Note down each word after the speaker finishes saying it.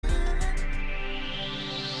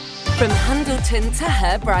From Handleton to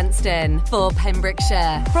Herbranston for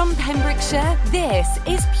Pembrokeshire. From Pembrokeshire, this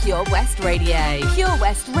is Pure West Radio. Pure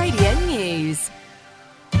West Radio News.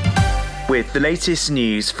 With the latest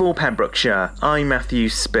news for Pembrokeshire, I'm Matthew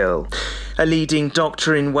Spill. A leading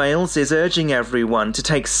doctor in Wales is urging everyone to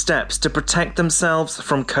take steps to protect themselves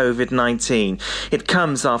from COVID-19. It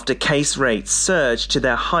comes after case rates surged to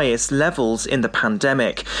their highest levels in the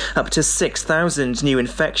pandemic. Up to 6,000 new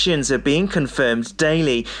infections are being confirmed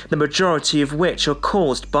daily, the majority of which are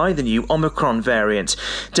caused by the new Omicron variant.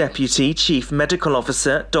 Deputy Chief Medical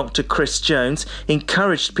Officer Dr Chris Jones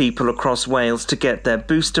encouraged people across Wales to get their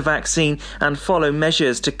booster vaccine and follow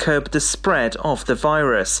measures to curb the spread of the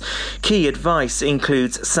virus. Key advice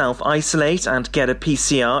includes self-isolate and get a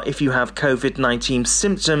PCR if you have COVID-19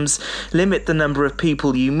 symptoms, limit the number of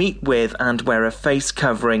people you meet with and wear a face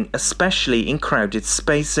covering, especially in crowded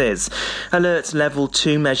spaces. Alert Level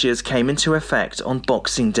 2 measures came into effect on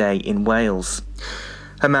Boxing Day in Wales.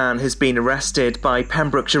 A man has been arrested by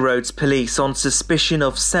Pembrokeshire Roads Police on suspicion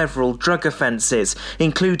of several drug offences,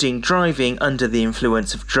 including driving under the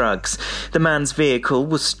influence of drugs. The man's vehicle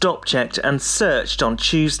was stop-checked and searched on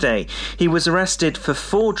Tuesday. He was arrested for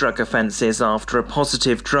 4 drug offences after a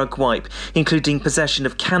positive drug wipe, including possession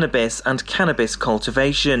of cannabis and cannabis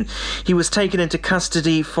cultivation. He was taken into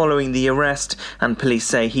custody following the arrest, and police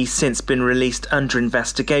say he's since been released under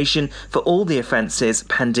investigation for all the offences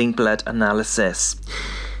pending blood analysis.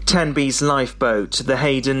 Tenby's lifeboat, the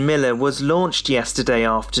Hayden Miller, was launched yesterday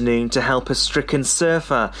afternoon to help a stricken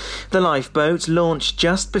surfer. The lifeboat launched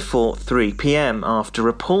just before 3 p.m. after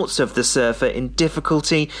reports of the surfer in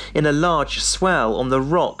difficulty in a large swell on the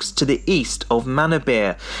rocks to the east of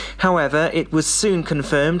Manorbier. However, it was soon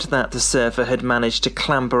confirmed that the surfer had managed to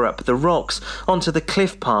clamber up the rocks onto the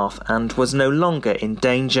cliff path and was no longer in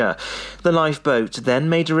danger. The lifeboat then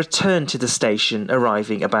made a return to the station,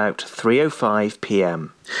 arriving about 3:05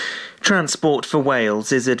 p.m. Transport for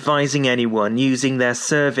Wales is advising anyone using their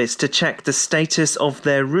service to check the status of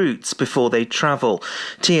their routes before they travel.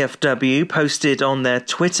 TfW posted on their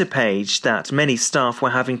Twitter page that many staff were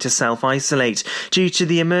having to self-isolate due to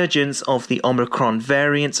the emergence of the Omicron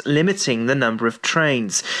variant, limiting the number of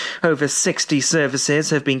trains. Over 60 services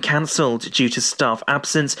have been cancelled due to staff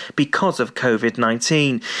absence because of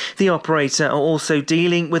COVID-19. The operator are also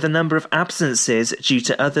dealing with a number of absences due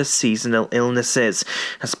to other seasonal illnesses.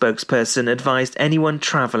 A spokesperson advised anyone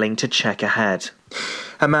travelling to check ahead.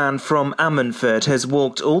 A man from Ammanford has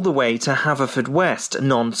walked all the way to Haverfordwest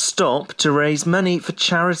non-stop to raise money for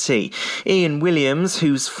charity. Ian Williams,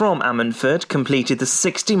 who's from Ammanford, completed the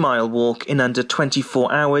 60-mile walk in under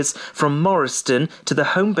 24 hours from Morriston to the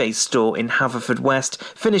Homebase store in Haverfordwest,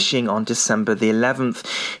 finishing on December the 11th.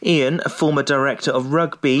 Ian, a former director of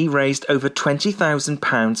rugby, raised over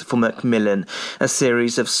 £20,000 for Macmillan. A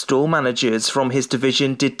series of store managers from his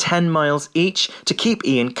division did 10 miles each to keep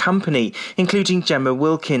Ian company, including Gemma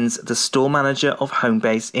Wilkins, the store manager of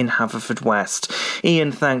Homebase in Haverfordwest.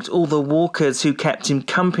 Ian thanked all the walkers who kept him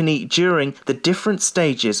company during the different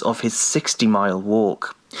stages of his 60-mile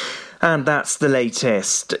walk. And that's the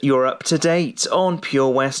latest. You're up to date on Pure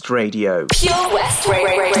West Radio. Pure West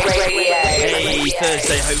Radio. Hey,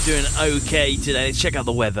 Thursday, hope you're doing okay today. Let's check out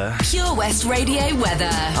the weather. Pure West Radio weather.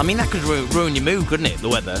 I mean, that could ruin your mood, couldn't it, the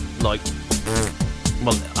weather? Like,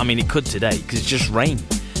 well, I mean, it could today, because it's just rain.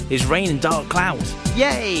 It's rain and dark clouds.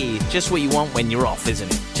 Yay! Just what you want when you're off,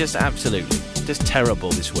 isn't it? Just absolutely. Just terrible,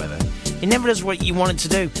 this weather. It never does what you want it to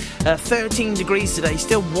do. 13 degrees today,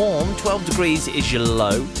 still warm. 12 degrees is your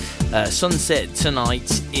low. Sunset tonight,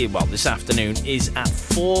 this afternoon, is at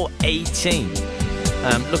 4:18.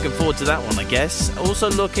 Looking forward to that one, I guess. Also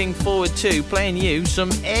looking forward to playing you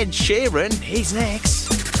some Ed Sheeran. He's next.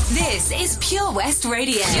 This is Pure West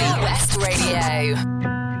Radio. Pure West Radio.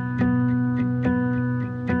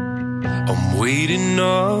 I'm waiting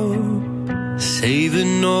up,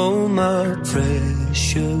 saving all my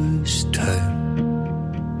precious time,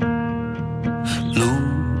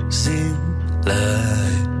 losing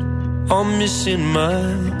light. I'm missing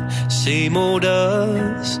my same old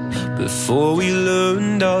us before we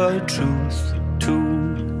learned our truth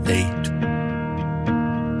too late.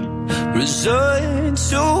 Resigned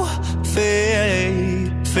to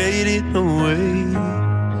fade, fading away.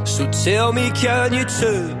 So tell me, can you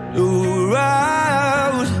turn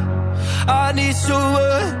around? I need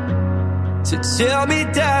someone to tear me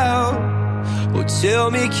down. Oh, tell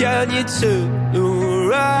me, can you turn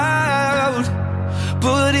around?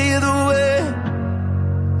 But either way,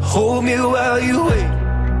 hold me while you wait.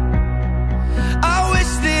 I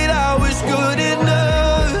wish that I was good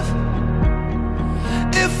enough.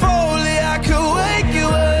 If only I could wake you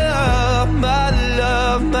up, my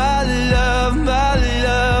love, my love.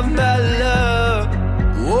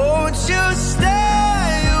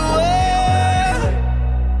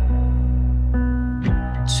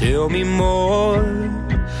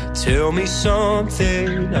 tell me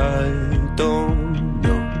something I don't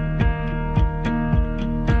know.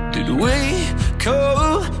 Did we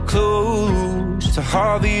come close to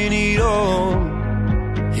having it all?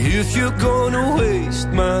 If you're gonna waste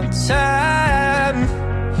my time,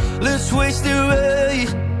 let's waste it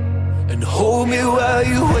right, and hold me while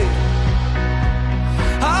you wait.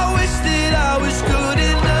 I wish that I was good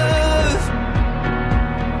enough.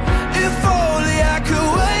 If only I could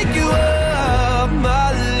wake you up,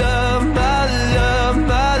 my love, my love,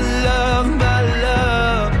 my love, my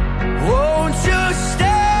love. Won't you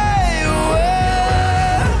stay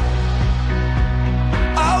away?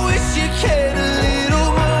 I wish you cared a little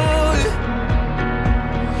more.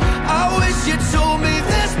 I wish you told me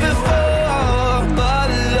this before, my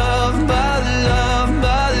love, my love,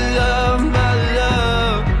 my love, my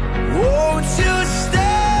love. Won't you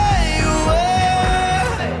stay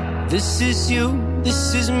away? This is you,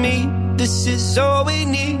 this is me, this is all we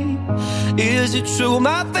need. Is it true?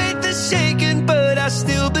 My faith is shaken, but I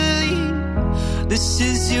still believe. This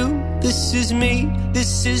is you, this is me,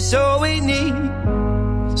 this is all we need.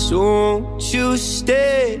 So won't you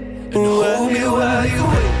stay and hold me while you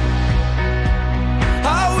wait?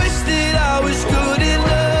 I wish that I was good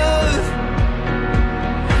enough.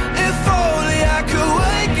 If only I could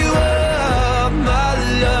wake you up, my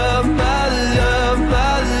love, my love,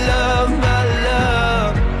 my love, my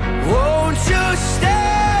love. Won't you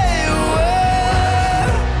stay away?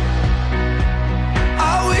 I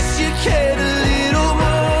wish you cared a little more.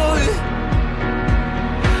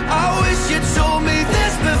 I wish you told me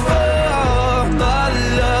this before, my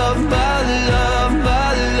love, my love,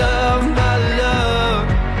 my love, my love.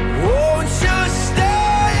 Won't you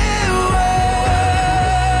stay away?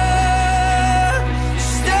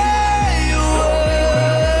 Stay away.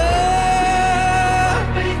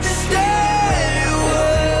 Stay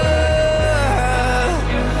away.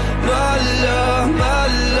 My love, my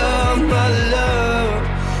love, my love.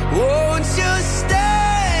 Won't you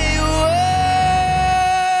stay away?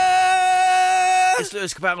 It's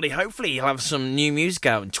Lewis Capaldi. Hopefully he'll have some new music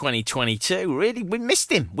out in 2022. Really, we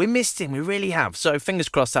missed him. We really have. So fingers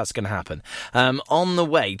crossed that's going to happen. On the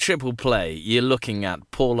way, Triple Play, you're looking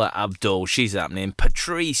at Paula Abdul. She's happening.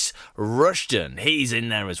 Patrice Rushton, he's in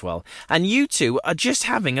there as well. And you two are just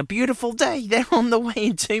having a beautiful day. They're on the way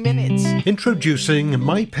in 2 minutes. Introducing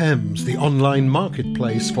MyPems, the online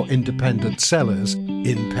marketplace for independent sellers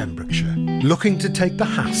in Pembrokeshire. Looking to take the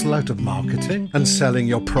hassle out of marketing and selling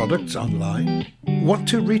your products online? Want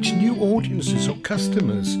to reach new audiences or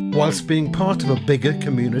customers whilst being part of a bigger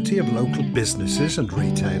community of local businesses and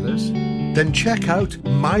retailers? Then check out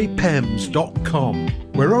mypems.com.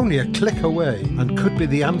 We're only a click away and could be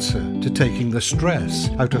the answer to taking the stress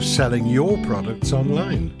out of selling your products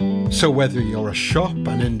online. So whether you're a shop,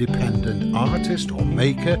 an independent artist or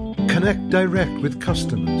maker, connect direct with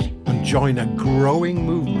customers and join a growing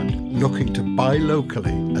movement looking to buy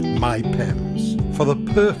locally at MyPems. For the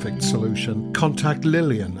perfect solution, contact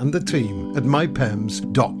Lillian and the team at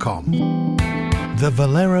mypems.com. The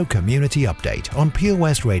Valero Community Update on Pure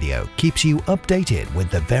West Radio keeps you updated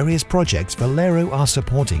with the various projects Valero are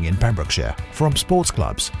supporting in Pembrokeshire, from sports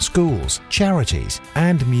clubs, schools, charities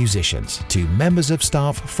and musicians to members of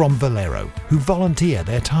staff from Valero who volunteer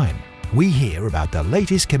their time. We hear about the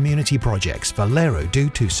latest community projects Valero do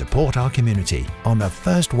to support our community on the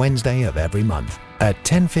first Wednesday of every month at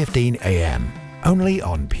 10:15 a.m. only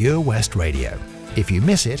on Pure West Radio. If you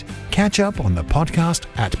miss it, catch up on the podcast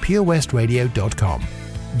at purewestradio.com.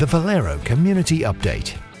 The Valero Community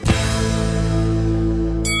Update.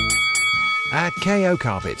 At KO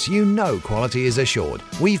Carpets, you know quality is assured.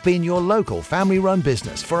 We've been your local family-run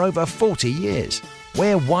business for over 40 years.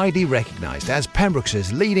 We're widely recognised as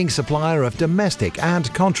Pembrokeshire's leading supplier of domestic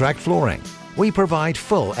and contract flooring. We provide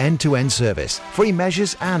full end-to-end service, free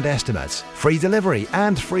measures and estimates, free delivery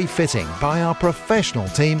and free fitting by our professional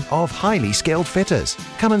team of highly skilled fitters.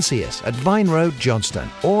 Come and see us at Vine Road, Johnston,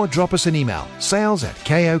 or drop us an email,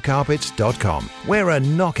 sales@kocarpets.com. We're a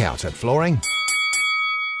knockout at flooring.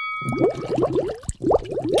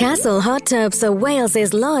 Castle Hot Tubs are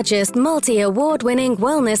Wales's largest multi-award-winning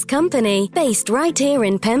wellness company, based right here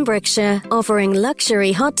in Pembrokeshire, offering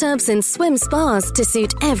luxury hot tubs and swim spas to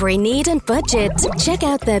suit every need and budget. Check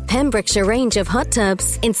out their Pembrokeshire range of hot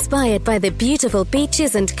tubs, inspired by the beautiful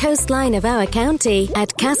beaches and coastline of our county, at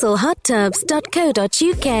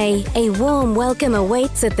castlehottubs.co.uk. A warm welcome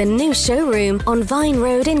awaits at the new showroom on Vine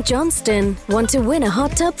Road in Johnston. Want to win a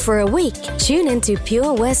hot tub for a week? Tune into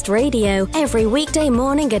Pure West Radio every weekday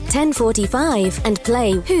morning at 10:45 and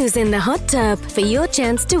play Who's in the Hot Tub for your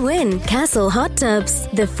chance to win. Castle Hot Tubs,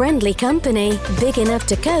 the friendly company, big enough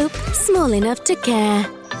to cope, small enough to care.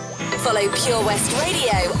 Follow Pure West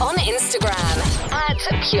Radio on Instagram at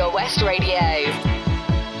Pure West Radio.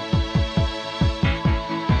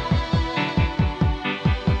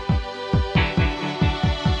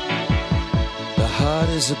 The heart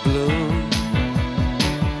is a balloon,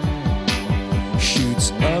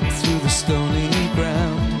 shoots up through the stony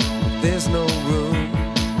ground. There's no room,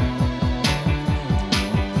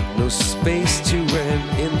 no space to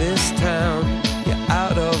rent in this town. You're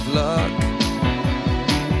out of luck,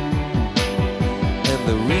 and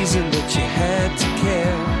the reason that you had to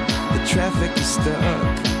care, the traffic is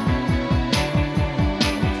stuck,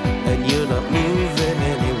 and you're not moving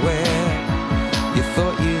anywhere. You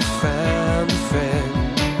thought you found a friend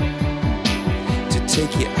to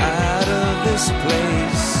take you out of this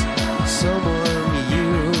place, someone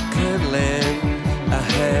you could lend a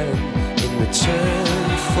hand in return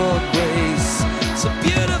for grace. It's a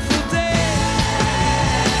beautiful day.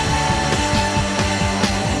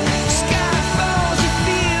 Sky falls, you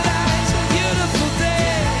feel like it's a beautiful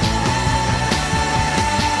day.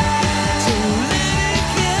 So let it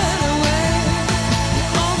get away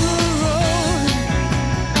on the road,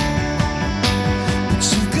 but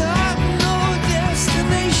you've got no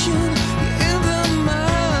destination. You're in the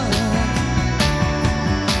mud,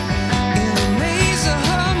 in a maze of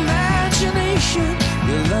her imagination.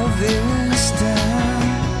 Your love is down,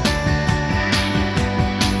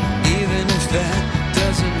 even if that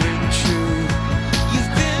doesn't ring true.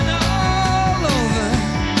 You've been all over,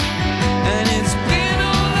 and it's been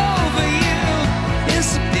all over you.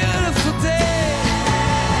 It's a beautiful day.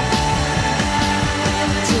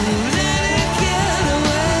 Don't let it get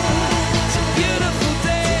away. It's a beautiful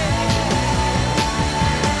day.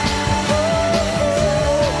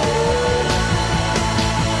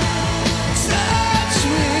 Touch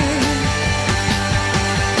me,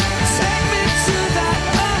 take me to that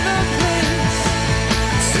other place.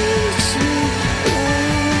 Teach me,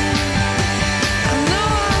 I know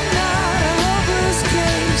I'm not a hopeless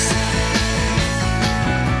case.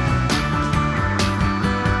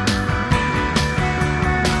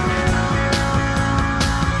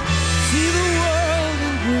 See the world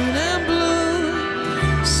in green and blue.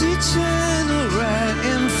 See China right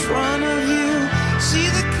in front of you. See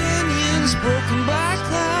the canyons broken by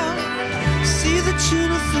cloud. See the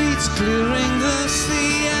tuna fleets clearing the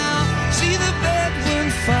sea out. See the bedroom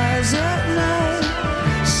fires at night.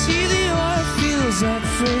 See the oil fields at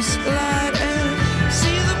first light. And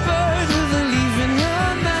see the bird with a leaf in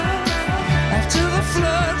her mouth. After the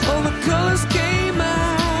flood, all the colors came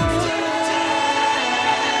out.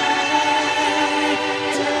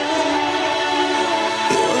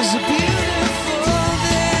 It was a beautiful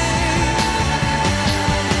day.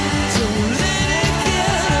 Don't let it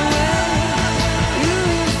get away.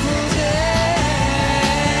 Beautiful day.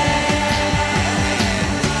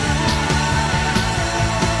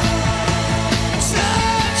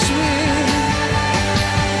 Touch me,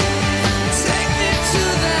 take me to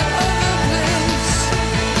that other place.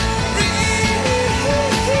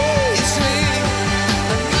 Reach me,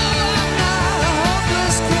 I know I'm not a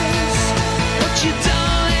hopeless case. What you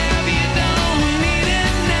done, have you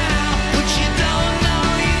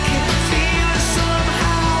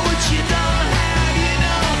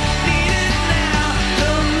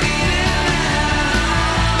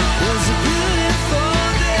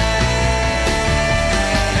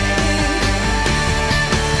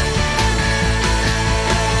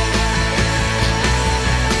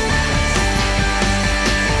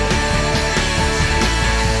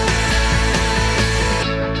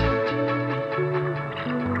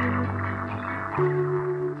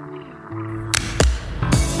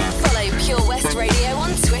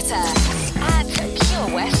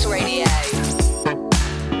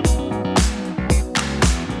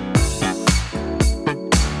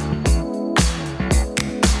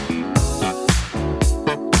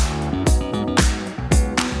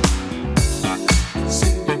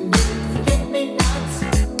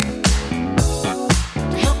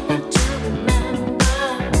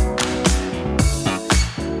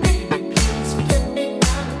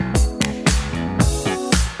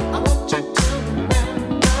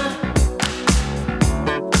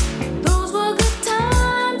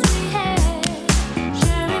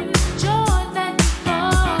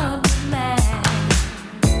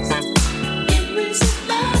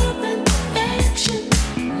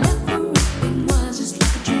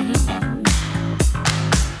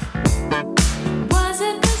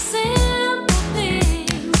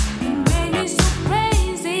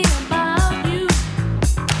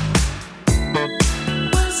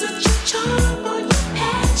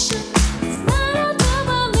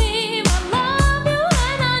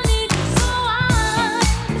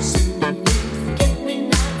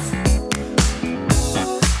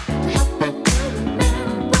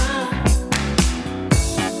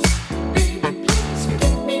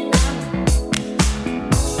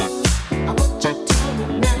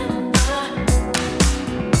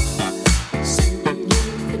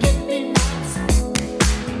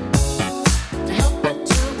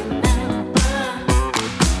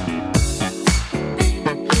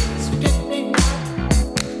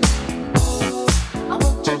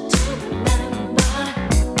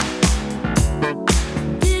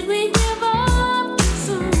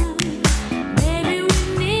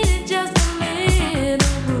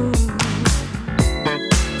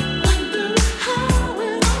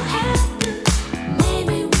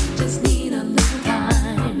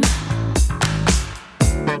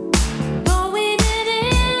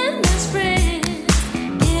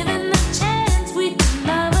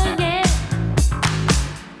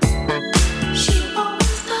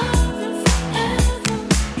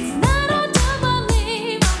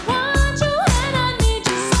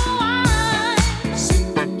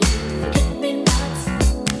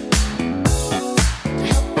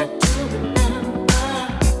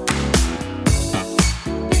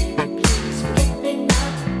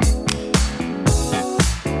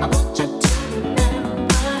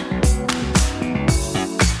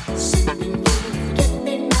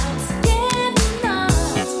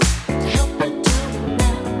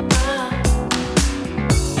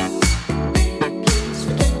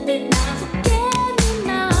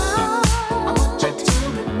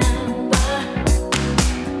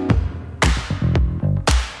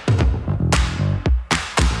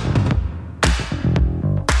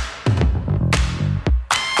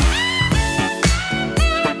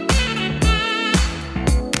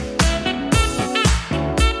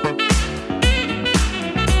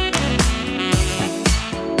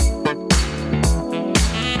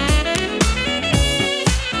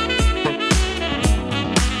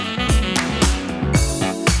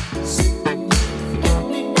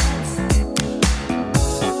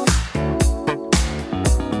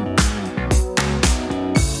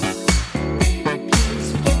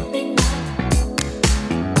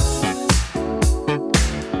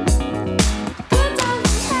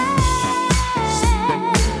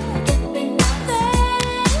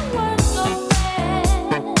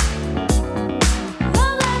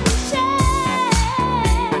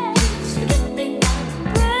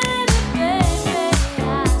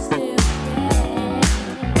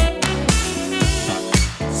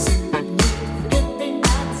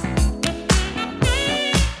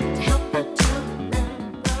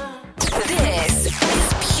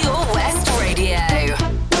is Pure West Radio.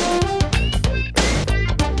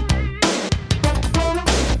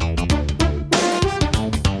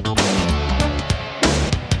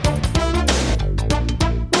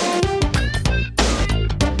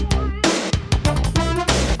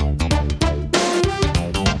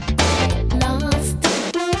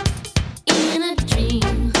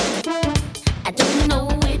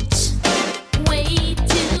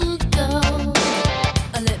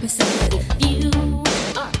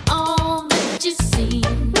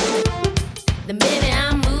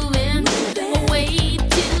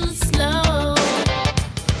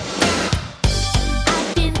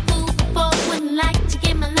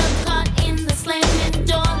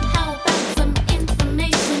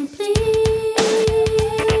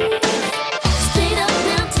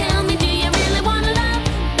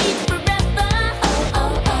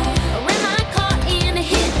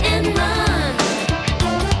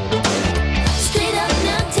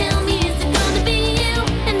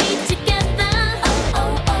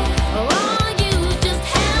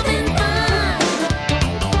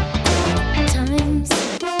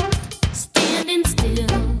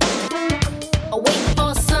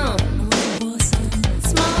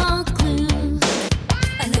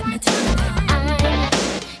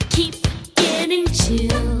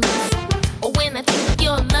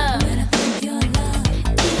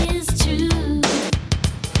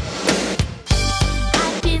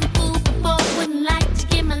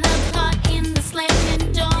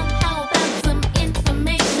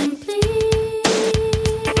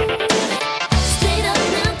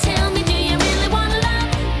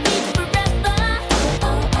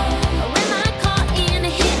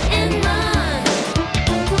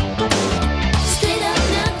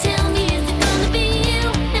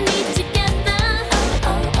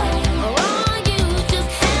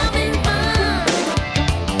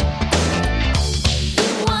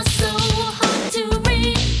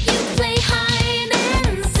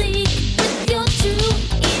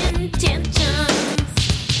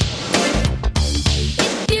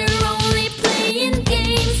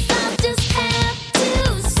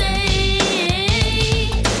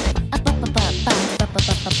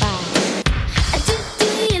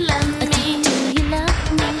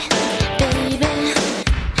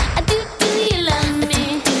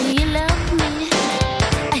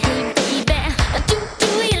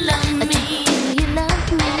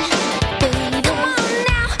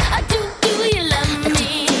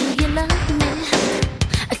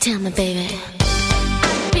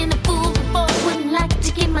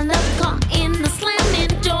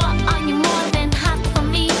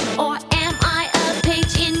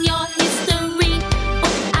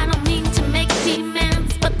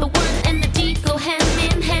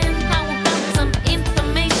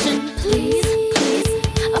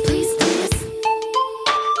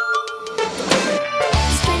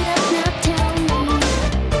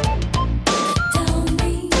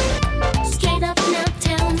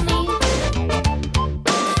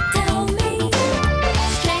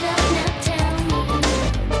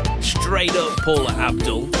 Paula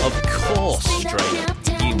Abdul, of course, straight up,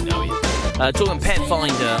 you know it. Talking Pet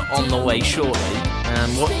Finder on the way shortly,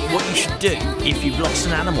 and what you should do if you've lost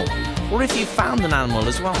an animal, or if you've found an animal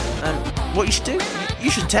as well. What you should do,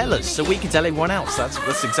 you should tell us so we can tell everyone else. That's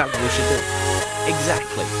exactly what we should do.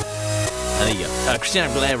 Exactly. There you go. Christina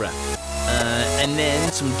Aguilera, and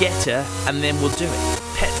then some Guetta, and then we'll do it.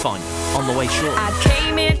 Pet Finder on the way shortly. I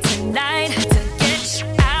came here tonight to get you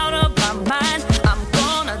out of my mind. I'm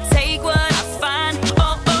gonna take what I find.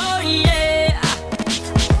 Oh yeah.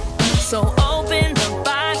 So open the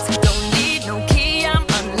box. Don't need no key. I'm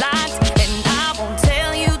unlocked, and I won't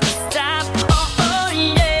tell you to stop. Oh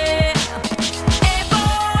yeah. Hey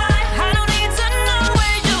boy, I don't need to know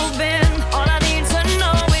where you've been. All I need to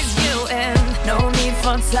know is you, and no need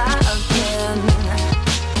for talking.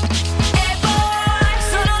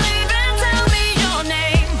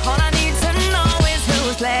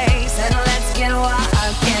 Place and let's get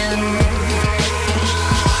walking.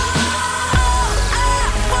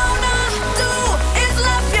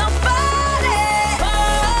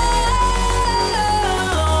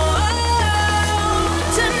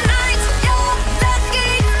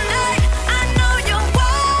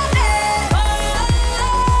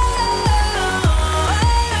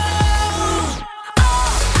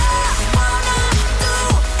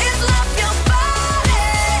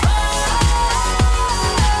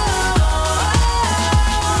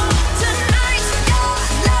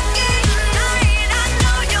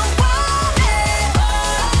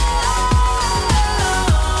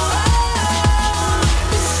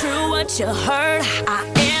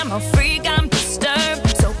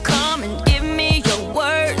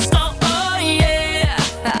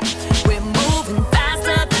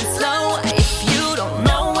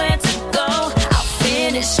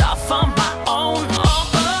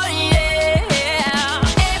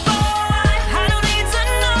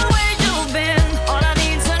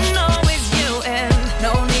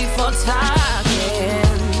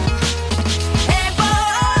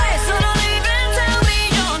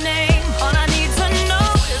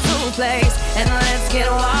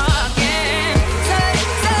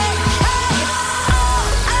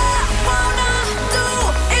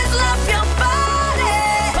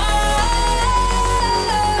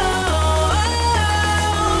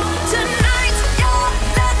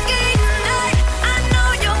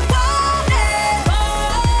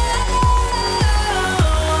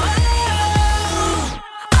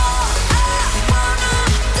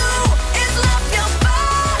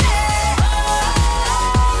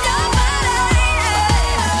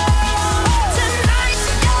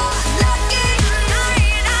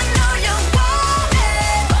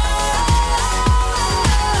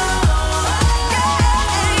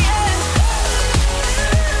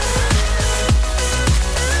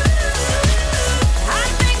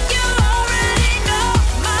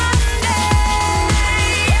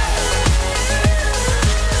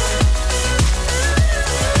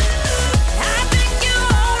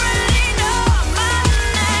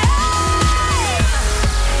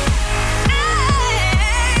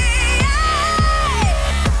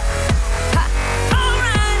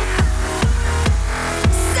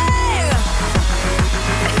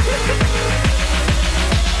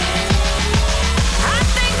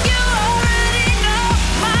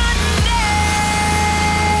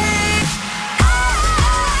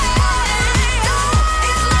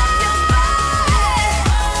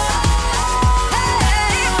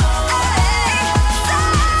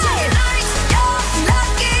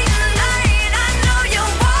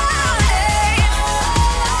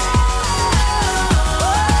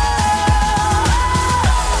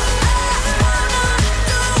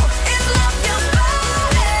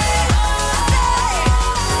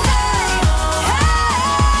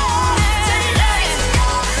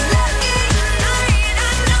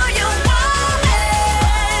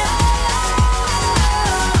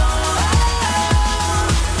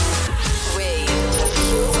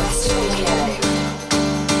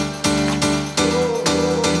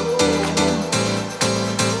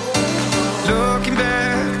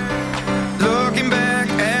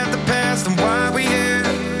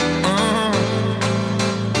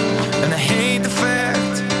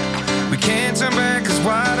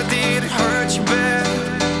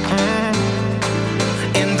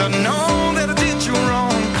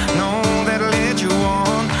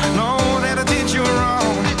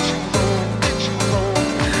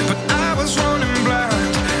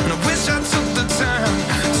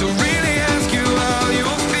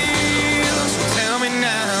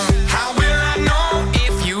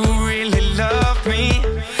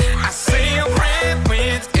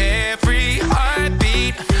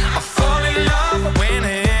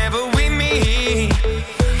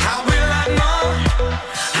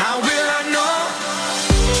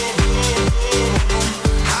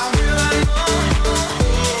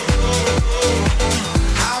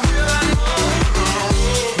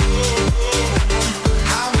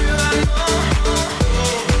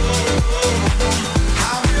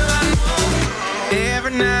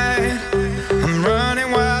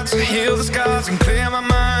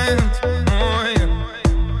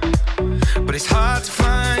 but it's hard to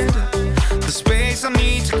find the space I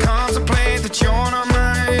need to contemplate that you're not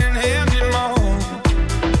mine anymore.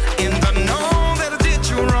 And I know that I did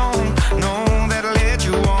you wrong, know that I led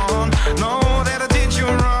you on, know that I did you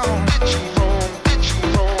wrong,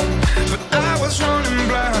 but I was running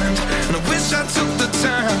blind, and I wish I took the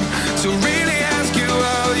time to really ask you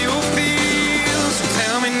how you feel. So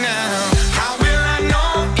tell me now, how will I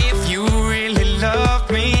know if you really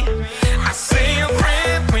love me? I say a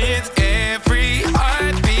prayer with every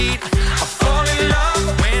heartbeat. I fall in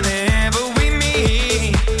love whenever we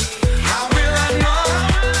meet. How will I know?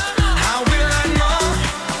 How will I know?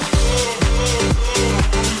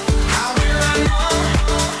 How will I know?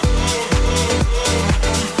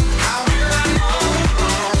 How will I know?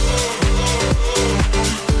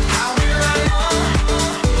 How will I know?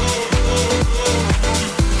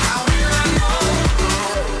 How will I know?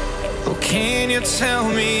 Oh, can you tell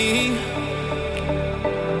me?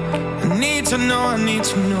 I need to know, I need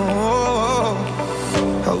to know.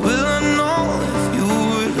 How will I know if you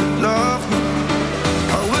really love me?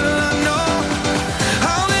 How will I know?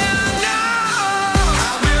 How will I know?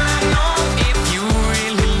 How will I know if you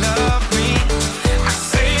really love me? I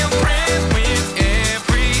say a prayer with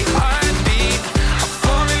every heartbeat. I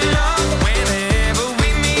fall in love whenever we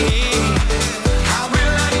meet. How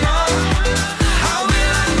will I know? How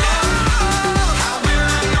will I know? How will I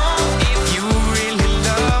know if you really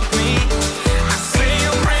love me? I say a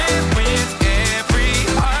prayer with every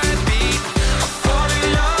heartbeat. I fall in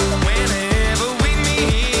love whenever we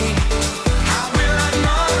meet. How will I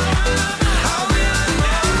know? How will I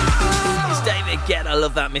know? It's David Guetta,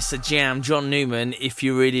 love that, Mr. Jam. John Newman, If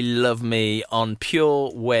You Really Love Me on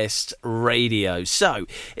Pure West Radio. So,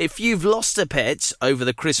 if you've lost a pet over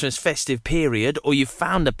the Christmas festive period or you've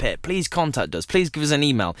found a pet, please contact us. Please give us an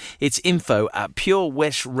email. It's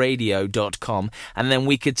info@purewestradio.com, and then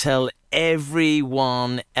we could tell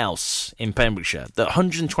everyone else in Pembrokeshire, the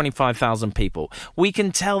 125,000 people, we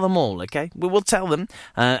can tell them all, okay? We will tell them,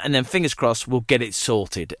 and then fingers crossed we'll get it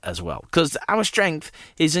sorted as well, because our strength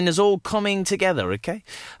is in us all coming together, okay?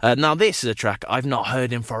 Now this is a track I've not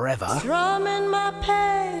heard in forever. Drumming my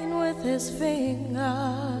pain with his fingers,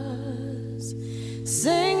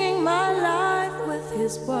 singing my life with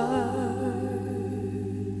his words,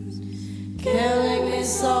 killing me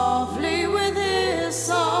softly with his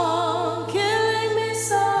song, killing me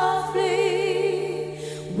softly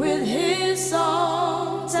with his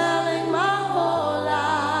song, telling my whole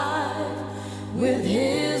life with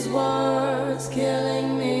his words,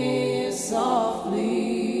 killing me softly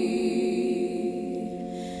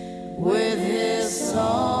with his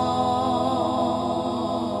song.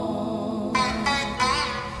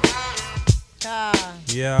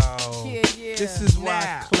 Yo, this is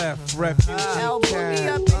why Clef Refugee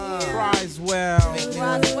Cat cries well.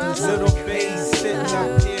 Little bass sitting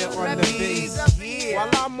up here on the bass. While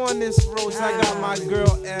I'm on this road, I got my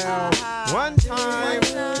girl L. One time.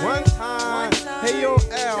 Hey yo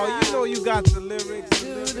L, you know you got the lyrics.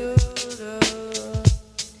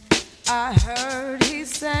 I heard he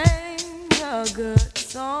sang a good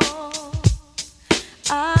song.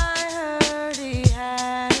 I heard he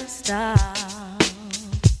had a style.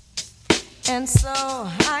 And so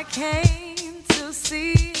I came to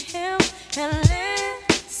see him and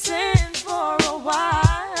listen for a while.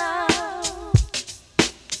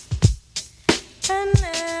 And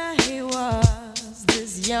there he was,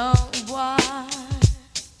 this young boy,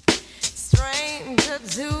 stranger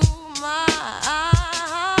to my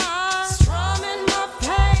eyes, strumming my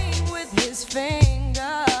pain with his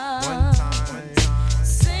fingers,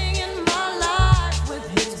 singing my life with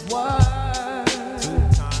his words,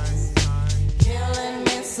 killing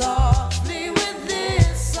me softly with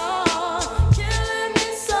this song, killing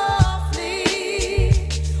me softly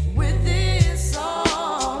with this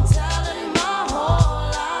song, telling my whole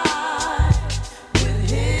life with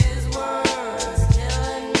his words,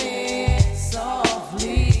 killing me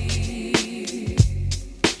softly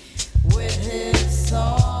with his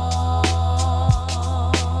song.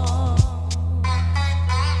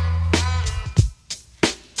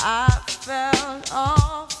 I felt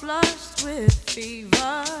all flushed with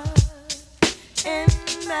fever,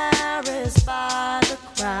 embarrassed by the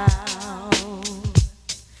crowd.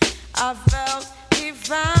 I felt he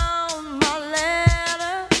found my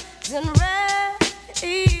letters and read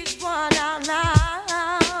each one out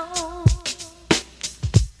loud.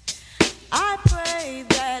 I prayed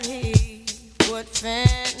that he would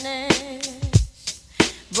finish,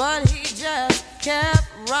 but he just kept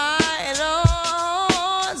right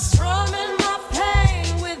on, strumming my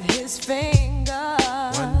pain with his fingers,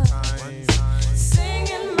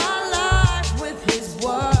 singing my life with his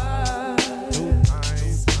words,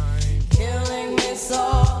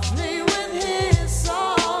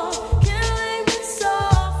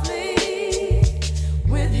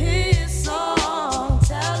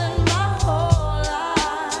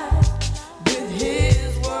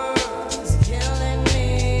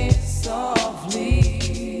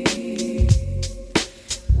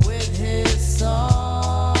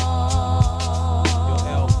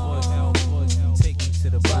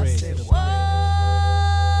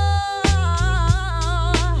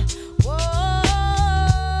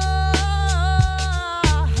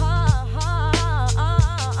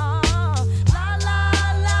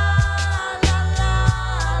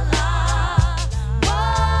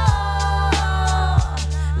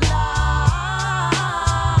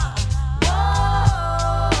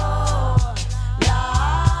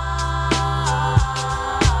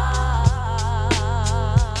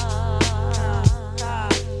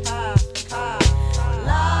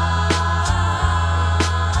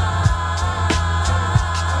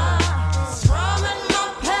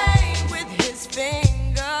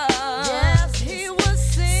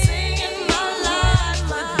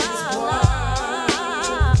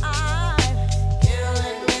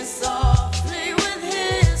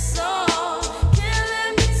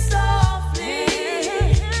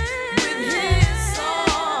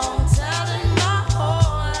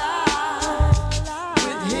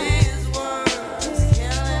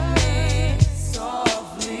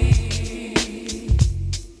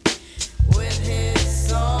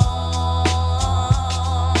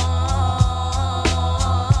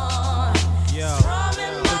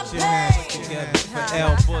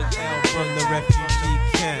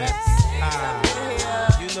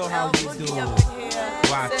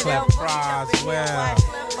 Wyclef Croswell.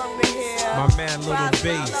 My man Little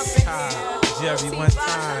Bass. Jerry one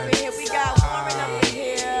time.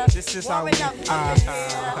 This is how we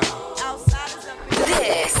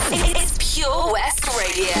This is Pure West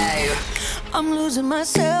Radio. I'm losing my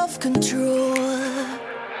self-control.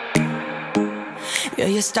 Yeah,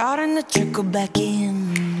 you're starting to trickle back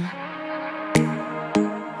in,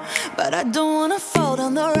 but I don't wanna fall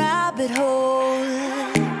down the rabbit hole.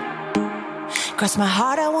 Cross my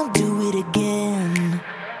heart, I won't do it again.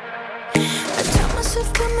 I tell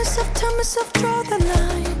myself, draw the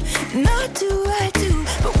line. And I do,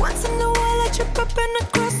 but once in a while I trip up and I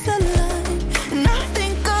cross the line. And I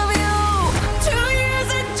think of you. 2 years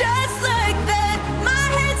and just like that, my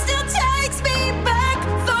head still takes me back.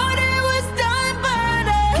 Thought it was done, but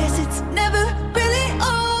I guess it's never really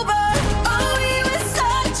over. Oh, we were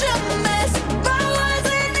such a mess, but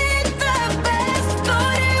wasn't it the best?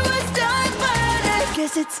 Thought it was done, but I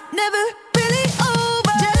guess it's never really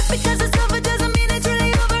over. Just because it's over doesn't mean it's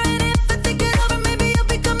really over. And if I think it over, maybe you'll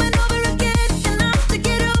be coming over again. And I'll have to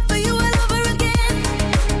get over you all over again.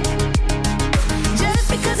 Just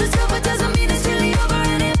because it's over doesn't mean it's really over.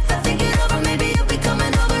 And if I think it over, maybe you'll be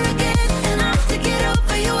coming over again. And I'll have to get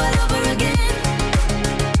over you all over again.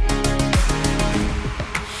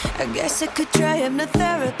 I guess I could try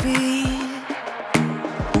hypnotherapy.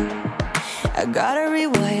 I gotta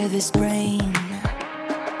rewire this brain,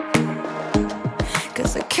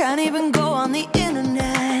 'cause I can't even go on the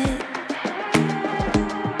internet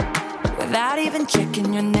without even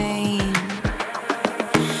checking your name.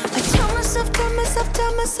 I tell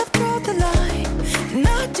myself, draw the line. And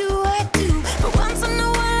I do, but once in a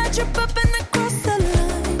while I trip up and I cross the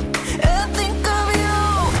line. I think of you.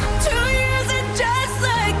 2 years and just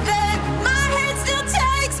like that, my head still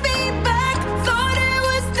takes me back. Thought it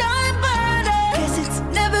was done, but I guess it's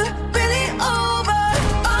never really over.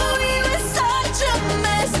 Oh, we were such a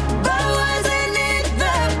mess, but wasn't it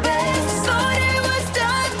the best? Thought it was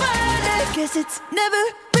done, but I guess it's never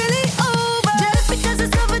really over. Just because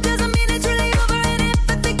it's over doesn't mean it's really over. And if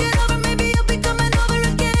I think it over, maybe you'll be coming over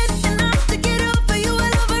again. And I'll have to get over you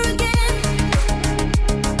all over again.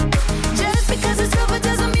 Just because it's over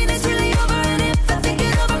doesn't mean it's really over. And if I think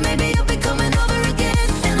it over, maybe you'll be coming over again.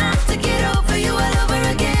 And I'll have to get over you all over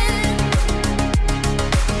again.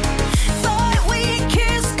 Thought we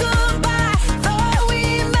kissed goodbye, thought we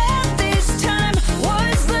met this time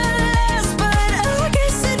was the last, but I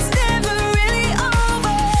guess it's never really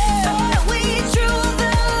over. Thought we drew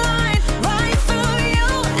the line right through you,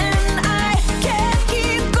 and I can't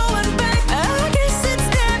keep going back. I guess it's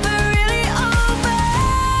never really over.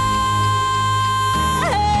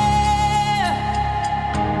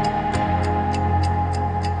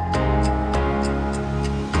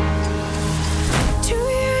 2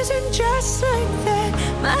 years and just like that,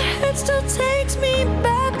 my head still takes me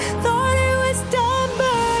back. Thought it was done,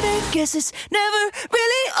 but I guess it's never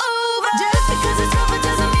really over. Just because it's over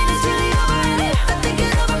doesn't mean it's really over. And if I think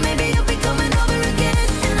it over, maybe you'll be coming over again.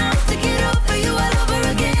 And I'll have to get over you all over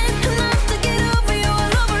again. And I'll have to get over you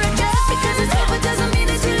all over again. Just because it's over doesn't mean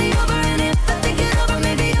it's really over. And if I think it over,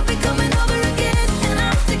 maybe you'll be coming over again. And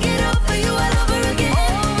I'll have to get over you all over again.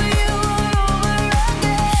 Over you all over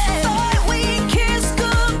again. Thought we kissed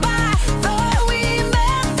goodbye, thought we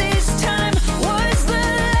met this time was the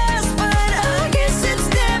last, but I guess it's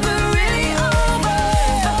never really over.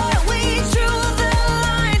 Thought we drew the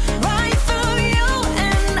line right through you,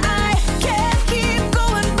 and I can't keep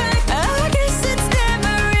going back. I guess it's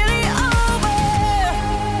never really over.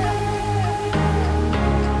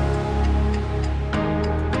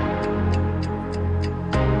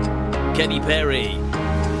 Katy Perry.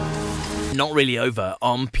 Not really over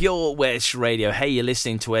on Pure West Radio. Hey, you're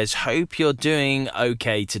listening to us. Hope you're doing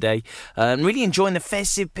okay today. Really enjoying the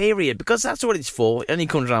festive period, because that's what it's for. It only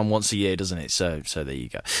comes around once a year, doesn't it? So there you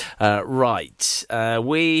go. Right.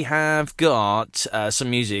 We have got some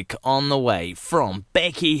music on the way from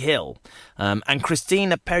Becky Hill and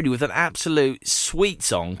Christina Perry with an absolute sweet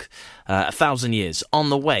song, 1,000 Years, on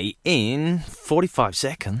the way in 45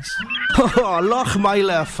 seconds. Oh,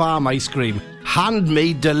 Lochmeyler Farm Ice Cream.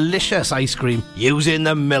 Handmade delicious ice cream using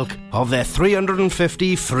the milk of their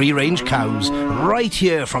 350 free-range cows right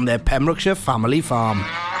here from their Pembrokeshire family farm.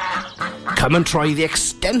 Come and try the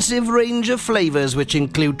extensive range of flavours which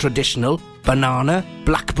include traditional banana,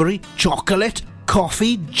 blackberry, chocolate,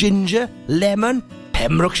 coffee, ginger, lemon,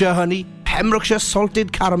 Pembrokeshire honey, Pembrokeshire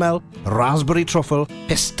salted caramel, raspberry truffle,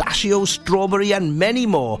 pistachio, strawberry and many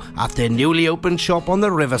more at their newly opened shop on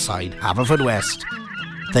the Riverside, Haverfordwest.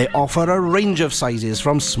 They offer a range of sizes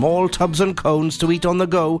from small tubs and cones to eat on the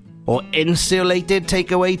go or insulated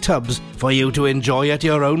takeaway tubs for you to enjoy at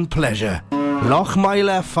your own pleasure.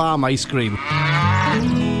 Lochmeyler Farm Ice Cream.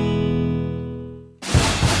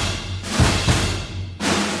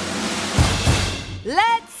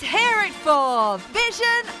 Let's hear it for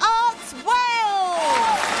Vision Arts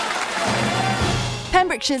Wales!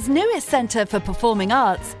 Pembrokeshire's newest centre for performing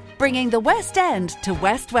arts, bringing the West End to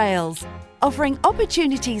West Wales, offering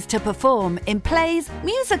opportunities to perform in plays,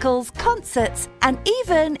 musicals, concerts, and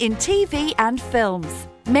even in TV and films.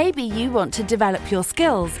 Maybe you want to develop your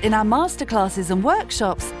skills in our masterclasses and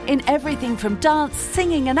workshops in everything from dance,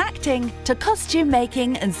 singing and acting to costume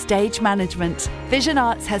making and stage management. Vision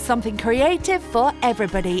Arts has something creative for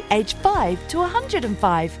everybody aged 5 to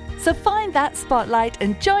 105. So find that spotlight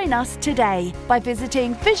and join us today by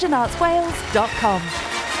visiting visionartswales.com.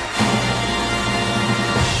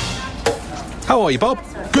 How are you, Bob?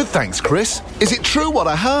 Good, thanks, Chris. Is it true what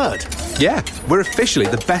I heard? Yeah, we're officially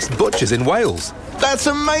the best butchers in Wales. That's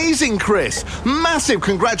amazing, Chris. Massive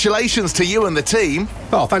congratulations to you and the team.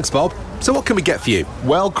 Oh, thanks, Bob. So what can we get for you?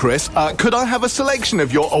 Well, Chris, could I have a selection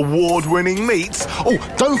of your award-winning meats? Oh,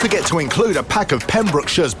 don't forget to include a pack of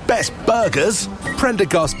Pembrokeshire's best burgers.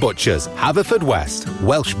 Prendergast Butchers, Haverfordwest,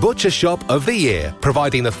 Welsh Butcher Shop of the Year,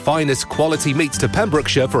 providing the finest quality meats to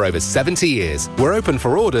Pembrokeshire for over 70 years. We're open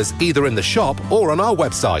for orders either in the shop or on our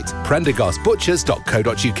website,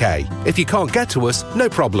 prendergastbutchers.co.uk. If you can't get to us, no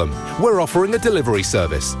problem. We're offering a delivery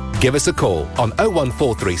service. Give us a call on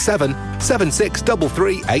 01437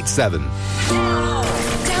 763387.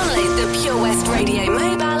 Download the Pure West Radio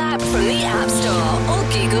mobile app from the App Store or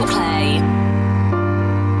Google Play.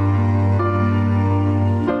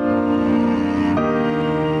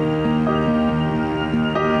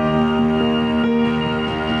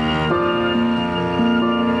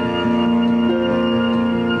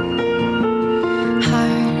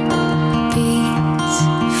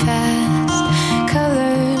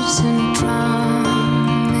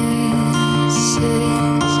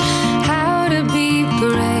 How to be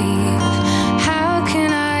brave, how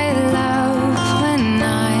can I love when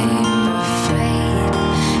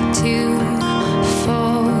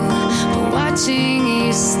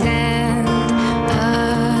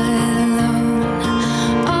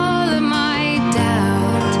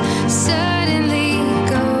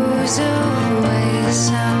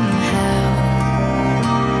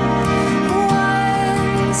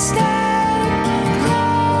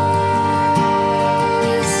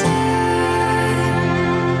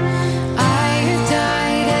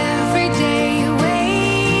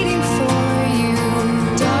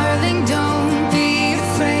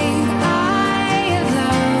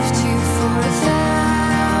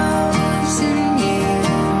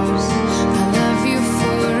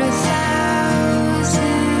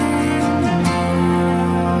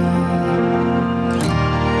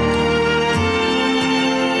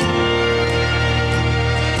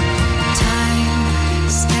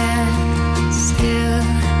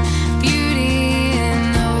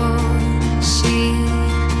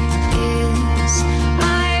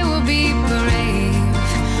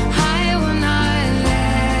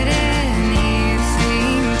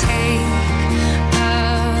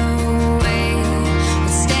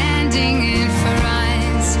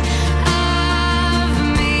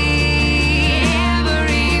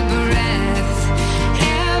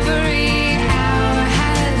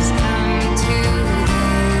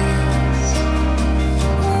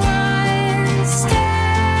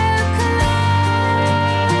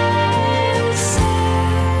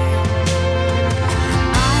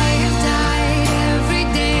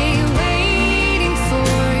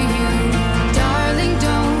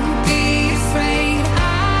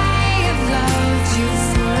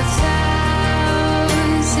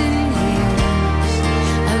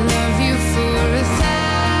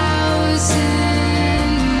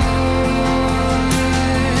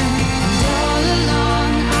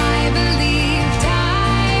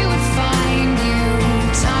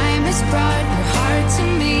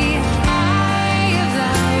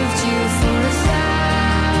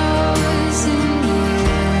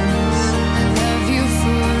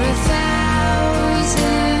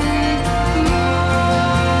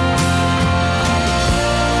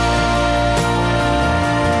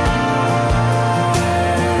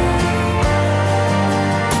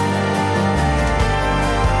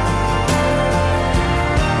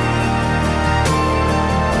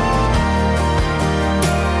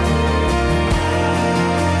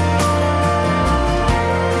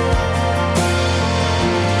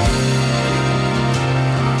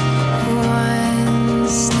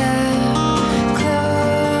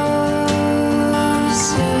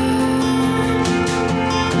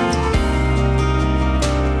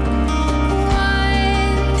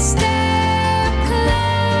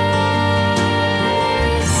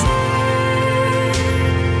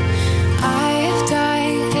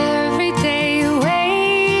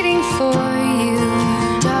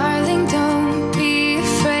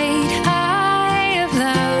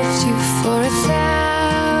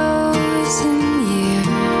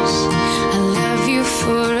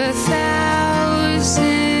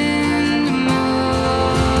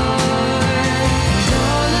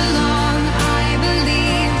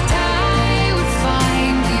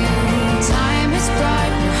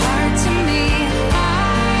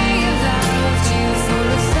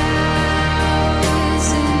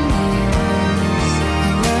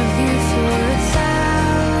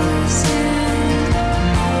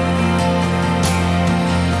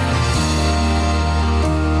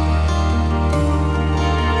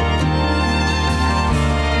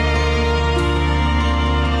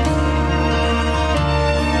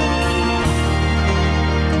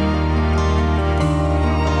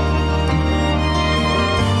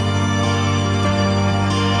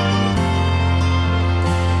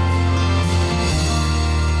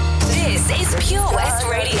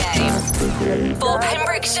For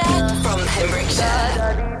Pembrokeshire, from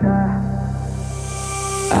Pembrokeshire.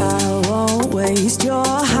 I won't waste your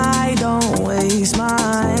high, don't waste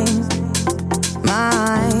mine.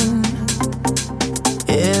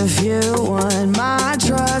 If you want my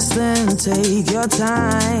trust, then take your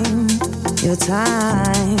time.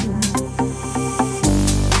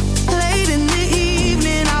 Late in the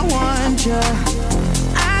evening, I want you.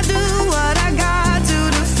 I do what I got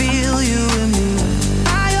to feel you and me.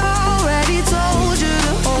 I already told you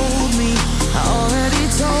to hold me. I already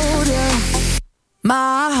told you.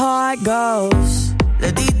 My heart goes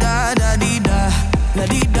la-dee-da, da-dee-da,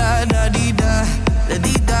 la-dee-da, da-dee-da,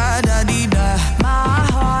 la-dee-da, da-dee-da. My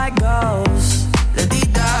heart goes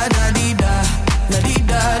la-dee-da, da-dee-da,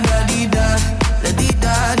 la-dee-da, da-dee-da,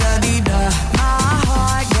 la-dee-da, da-dee-da. My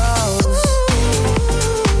heart goes.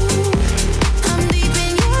 I'm deep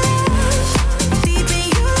in your love, deep in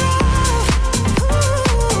your love.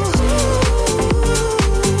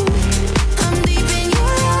 I'm deep in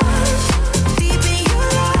your love, deep in your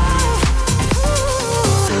love.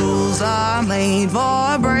 Rules are made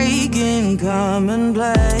for breaking, come and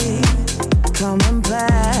play, come and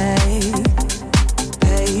play.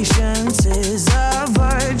 Patience is a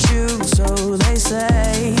virtue, so they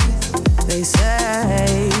say, they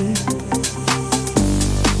say.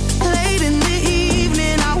 Late in the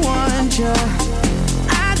evening, I want you.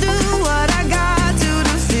 I do what I got to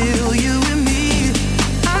feel you and me.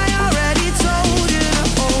 I already told you to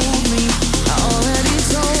hold me. I already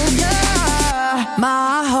told you.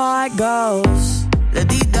 My heart goes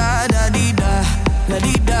la-dee-da, da-dee-da,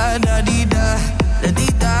 la-dee-da, da-dee-da,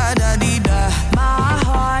 la-dee-da, da-dee-da. My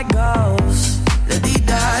heart goes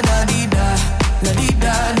la-dee-da, da-dee-da,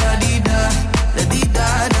 la-dee-da, da-dee-da, la-dee-da,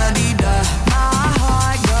 da-dee-da. My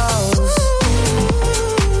heart goes.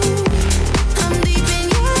 I'm deep in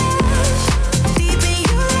your love, deep in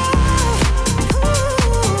your love.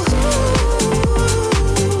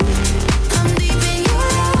 I'm deep in your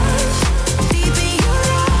love, deep in your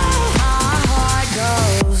love. My heart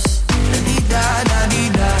goes la-dee-da,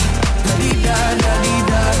 da-dee-da, la-dee-da,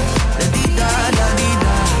 da-dee-da, la-dee-da,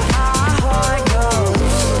 da-dee-da. My heart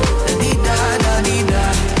goes la-dee-da, da-dee-da,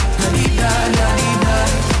 la-dee-da, da-dee-da,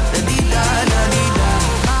 la-dee-da, da-dee-da.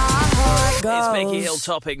 My heart goes. It's Mickey Hill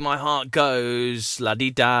Topic, My Heart Goes,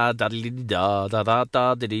 la-dee-da, da-dee-da,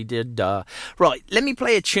 da-da-da, da-dee-da-da. Right, let me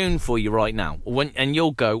play a tune for you right now, and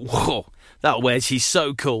you'll go, whoa, that where she's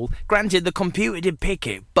so cool. Granted, the computer did pick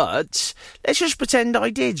it, but let's just pretend I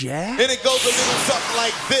did, yeah? And it goes a little something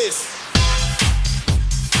like this.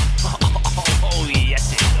 Oh,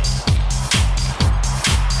 yes, it does.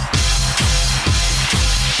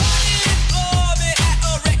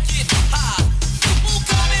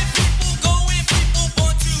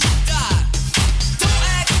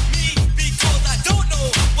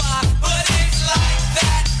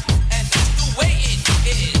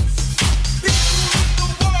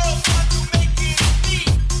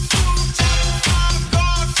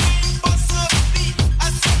 I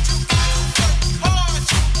said you got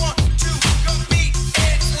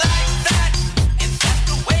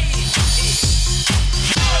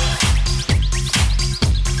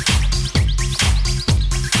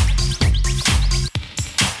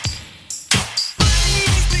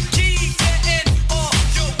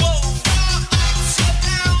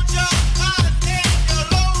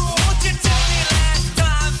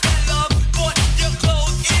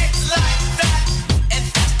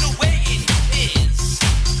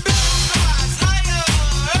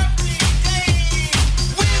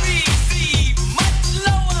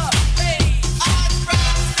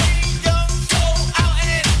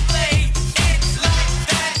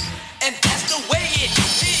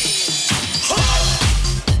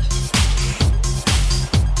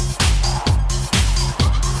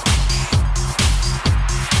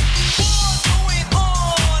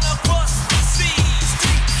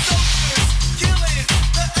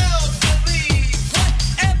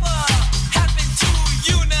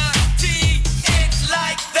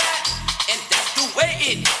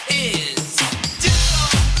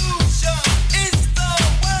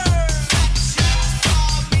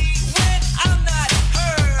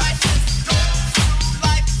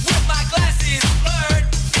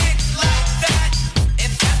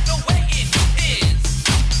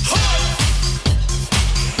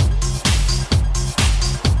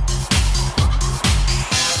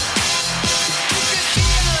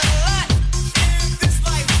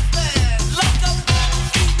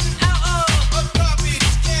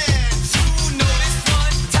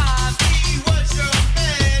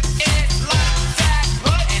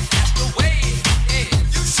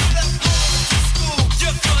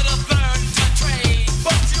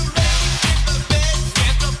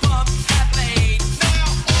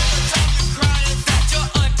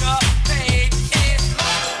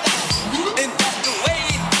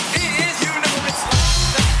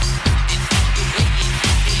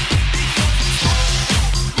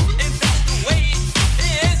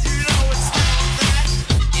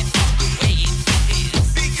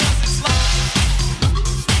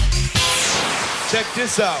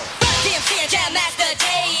this out.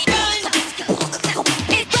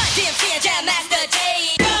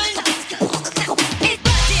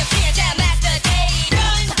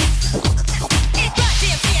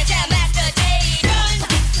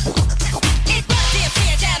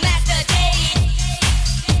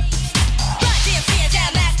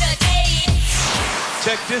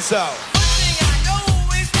 Check this out.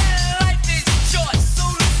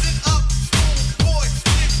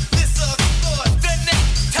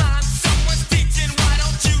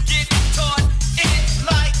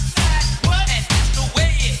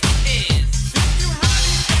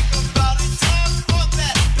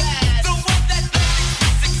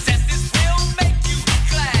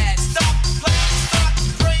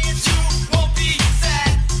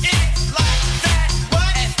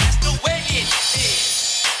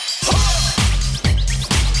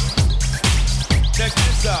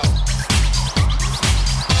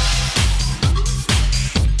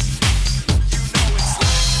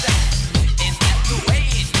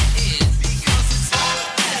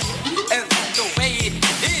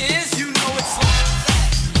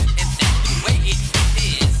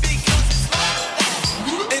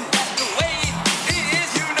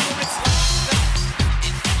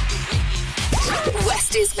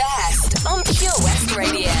 West is best on Pure West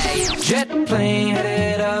Radio. Jet plane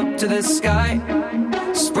headed up to the sky.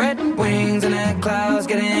 Spread wings and the clouds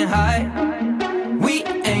getting high. We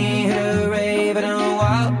ain't hit a rave in a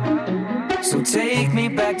while. So take me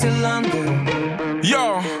back to London.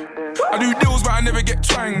 Yo, I do deals but I never get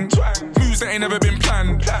twanged. Moves that ain't never been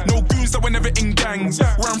planned. No goons that were never in gangs.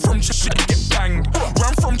 Where I'm from, shit get banged. Where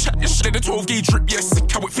I'm from, chat this shit, the 12 gauge drip, yeah,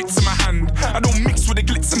 sick how it fits in my hand. I don't mix with the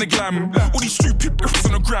glitz and the glam. All these stupid riffs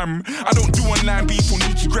on the gram. I don't do online beef or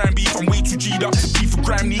Nikki Grand beef. I'm way too G'd up to beef for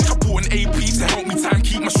gram. Neek, I bought an AP to help me time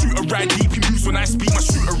keep my shooter ride. Deep, he moves when I speak, my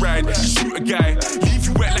shooter ride. Shoot a guy, leave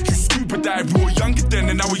you wet like you scuba dive. We were younger then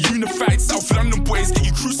and now we're unified. South London boys get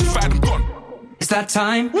you crucified, I'm gone. It's that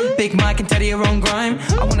time, Big Mike and Teddy are on grime.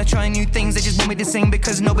 I wanna try new things, they just want me to sing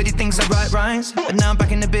because nobody thinks I write rhymes. But now I'm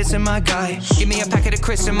back in the bits and my guy, give me a packet of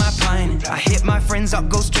crisps and my pint. I hit my friends up,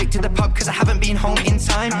 go straight to the pub cause I haven't been home in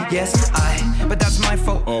time. Yes, but that's my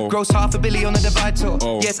fault. Gross $500 million on the Divide tour.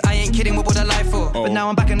 Yes, I ain't kidding, what would I lie for? But now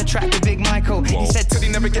I'm back on the track with Big Michael. He said, Teddy,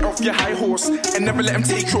 never get off your high horse and never let him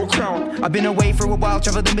take your crown. I've been away for a while,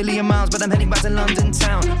 traveled a million miles, but I'm heading back to London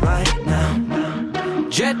town right now.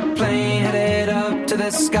 Jet plane headed up to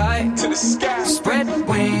the sky. Spread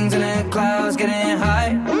wings and the clouds getting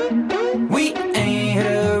high. We ain't hit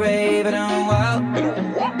a rave in a while.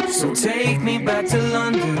 So take me back to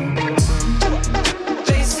London.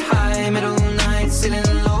 Bass high, middle night, ceiling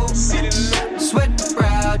low. Sweat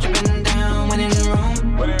brow dripping down when in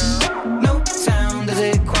room. No town does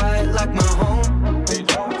it quite like my home.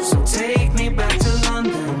 So take me back to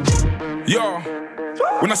London. Yo.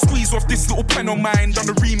 When I squeeze off this little pen on mine, done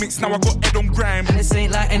the remix, now I got Ed on grime. And this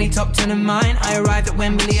ain't like any top 10 of mine. I arrived at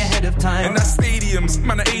Wembley ahead of time. And that's stadiums,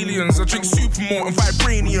 man are aliens. I drink Supermalt and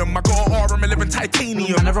Vibranium. I got a RM11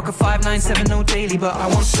 titanium. And I rock a 597 no daily, but I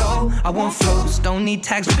want soul, I want flows. Don't need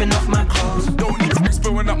tags ripping off my clothes. Don't need tags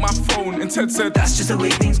blowing up my phone. And Ted said, that's just the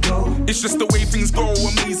way things go. It's just the way things go,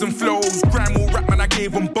 amazing flows. Grime or rap, man, I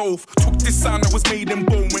gave them both. Took this sound that was made in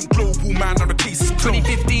bone, went global, man, now the case is closed.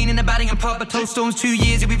 2015 in the batting and pub, a Toast Stones 2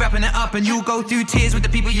 years, you'll be wrapping it up. And you'll go through tears with the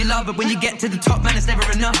people you love. But when you get to the top, man, it's never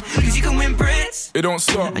enough. Cause you can win Brits, it don't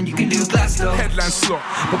stop. And you can do Glasgow, headline slot.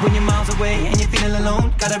 But when you're miles away and you're feeling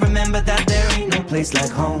alone, gotta remember that there ain't no place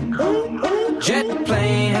like home. Jet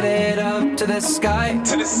plane headed up to the sky.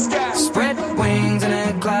 Spread wings and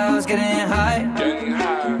the clouds getting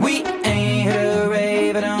high. We ain't hit a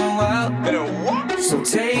rave in a while. So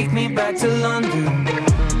take me back to London.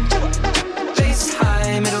 Bass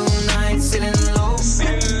high, middle night, ceiling low.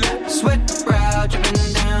 Sweat brow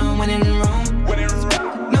dripping down when in room.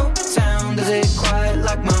 No town does it quite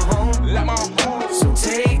like my home. So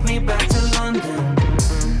take me back to London.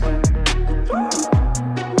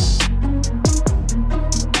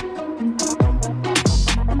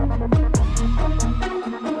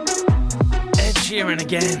 Ed Sheeran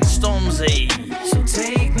again, Stormzy. So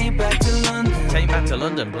take me back to London. Take me back to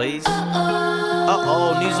London, please.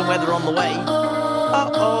 Uh-oh, news and weather on the way.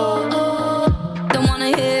 Uh-oh. Don't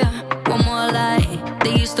wanna hear one more lie.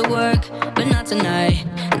 They used to work, but not tonight.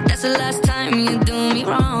 That's the last time you do me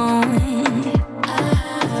wrong.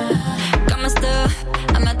 Got my stuff,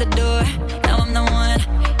 I'm at the door. Now I'm the one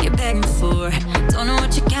you're begging for. Don't know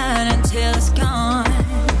what you got until it's gone.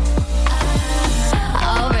 I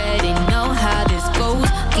already know how this goes.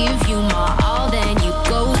 Give you my all, then you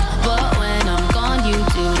go. But when I'm gone, you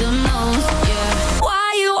do the most, yeah. Why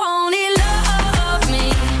you only love me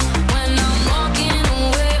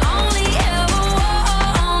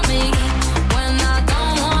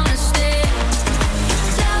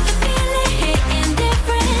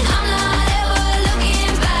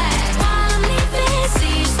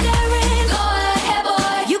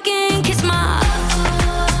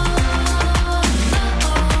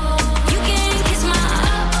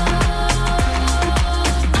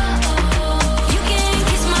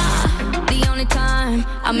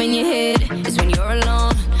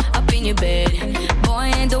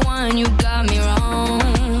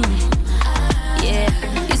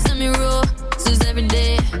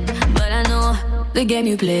the game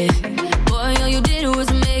you play. Boy, all you did was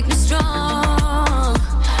make me strong.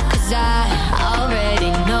 'Cause I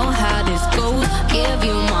already know how this goes. Give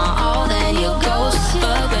you my all, then you ghost.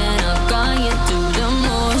 But when I'm gone, you do the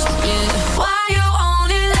most, yeah. Why you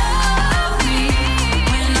only love me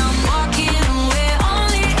when I'm walking away?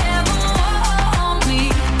 Only ever want me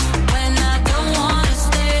when I don't wanna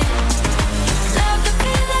stay. Love the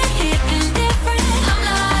feeling, hitting different. I'm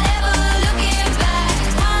not ever looking back.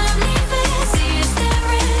 While I'm leaving, see you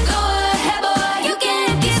staring. Go ahead, boy, you can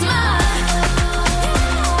kiss my.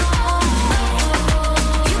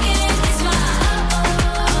 You can kiss my.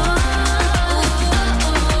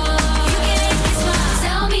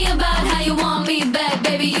 Tell me about how you want me back,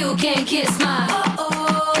 baby. You can kiss my.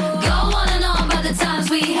 Go on and on about the times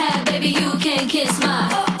we had, baby. You can kiss my.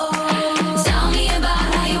 Tell me about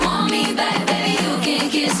how you want me back, baby. You can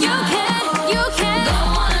kiss my. You can. Go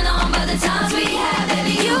on and on about the times we had,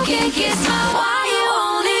 baby. You can kiss my. Why you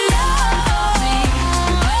only love me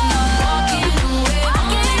when I'm walking away?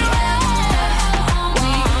 Only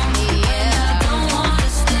want me, yeah. I don't wanna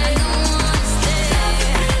stay.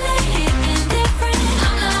 Hitting different.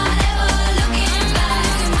 I'm not ever looking back.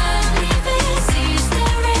 When I'm leaving, see you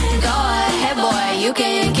staring. Go ahead, boy, you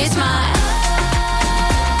can kiss my.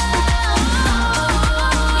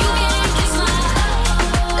 You can kiss my.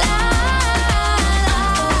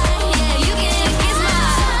 Yeah, you can kiss my.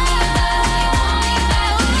 You can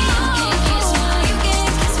kiss my. You can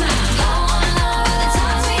kiss my. Go on and on about the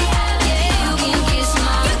times we had. Yeah, you can kiss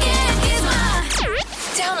my. You can kiss my.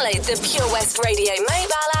 Download the Pure West Radio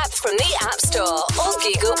mobile app from the App Store or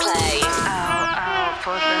Google Play.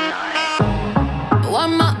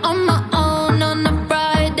 On my own on a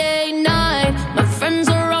Friday night. My friends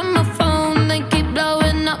are on my phone, they keep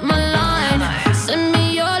blowing up my line. Send me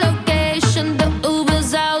your location, the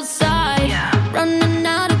Uber's outside. Running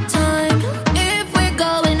out of time. If we're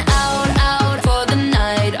going out for the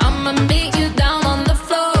night, I'ma meet you down on the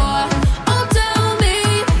floor. Oh, tell me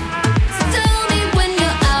when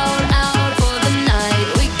you're out for the night.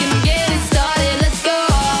 We can get it started, let's go.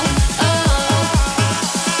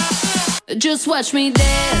 Just watch me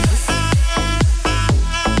dance.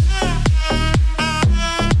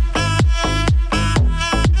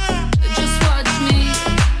 Just watch me.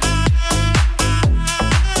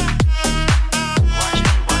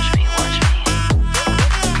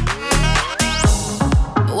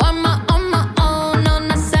 On my own on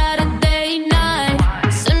a Saturday night.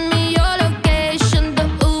 Send me your location, the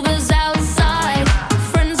Uber's outside.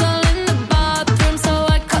 Friends all in the bathroom, so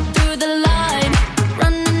I cut through the line.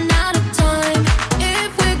 Running out of time.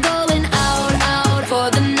 If we're going out for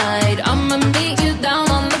the night, I'ma meet you down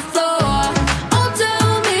on the floor. Oh,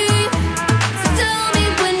 tell me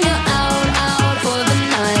when you're out for the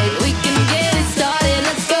night. We can get it started,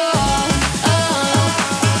 let's go.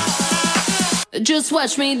 Just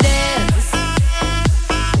watch me dance.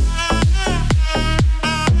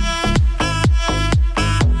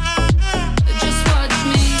 Just watch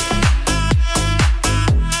me.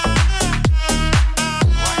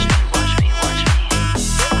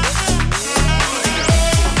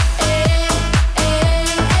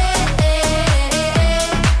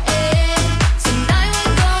 Tonight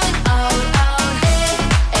we're going out.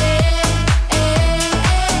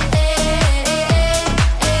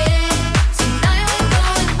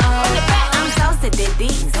 I'm so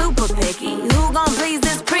sedity, super picky. Who gon' please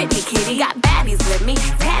this pretty kitty? Got baddies with me,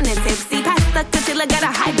 tan and tipsy. Pass the concealer,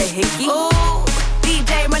 gotta hide the hickey. Ooh,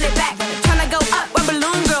 DJ run it back. Tryna go up where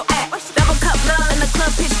Balloon Girl at. Double cup love in the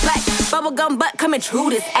club, pitch black. Bubblegum butt coming true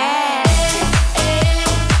this ass.